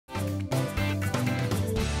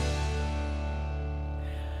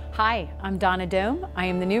Hi, I'm Donna Dome. I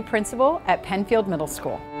am the new principal at Pennfield Middle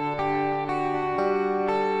School.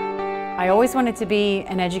 I always wanted to be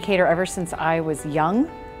an educator ever since I was young.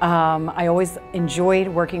 I always enjoyed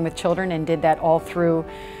working with children and did that all through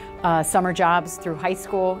summer jobs through high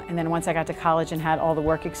school, and then once I got to college and had all the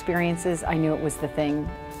work experiences, I knew it was the thing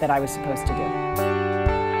that I was supposed to do.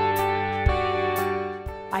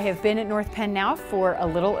 I have been at North Penn now for a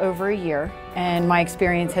little over a year, and my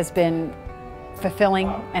experience has been fulfilling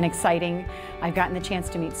and exciting. I've gotten the chance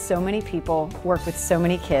to meet so many people, work with so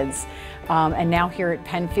many kids, and now here at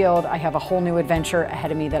Pennfield I have a whole new adventure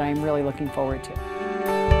ahead of me that I'm really looking forward to.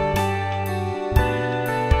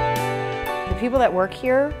 The people that work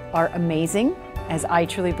here are amazing, as I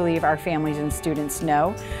truly believe our families and students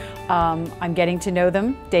know. I'm getting to know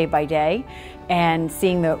them day by day and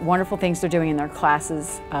seeing the wonderful things they're doing in their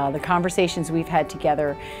classes, the conversations we've had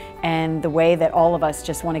together, and the way that all of us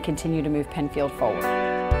just want to continue to move Pennfield forward.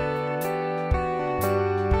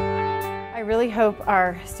 I really hope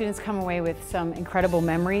our students come away with some incredible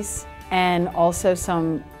memories and also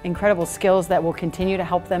some incredible skills that will continue to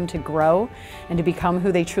help them to grow and to become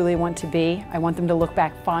who they truly want to be. I want them to look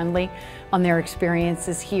back fondly on their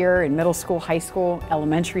experiences here in middle school, high school,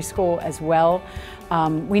 elementary school as well.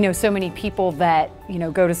 We know so many people that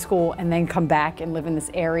go to school and then come back and live in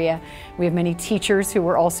this area. We have many teachers who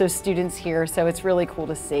were also students here, so it's really cool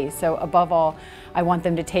to see. So above all, I want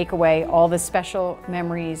them to take away all the special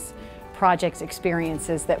memories, projects,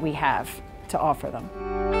 experiences that we have to offer them.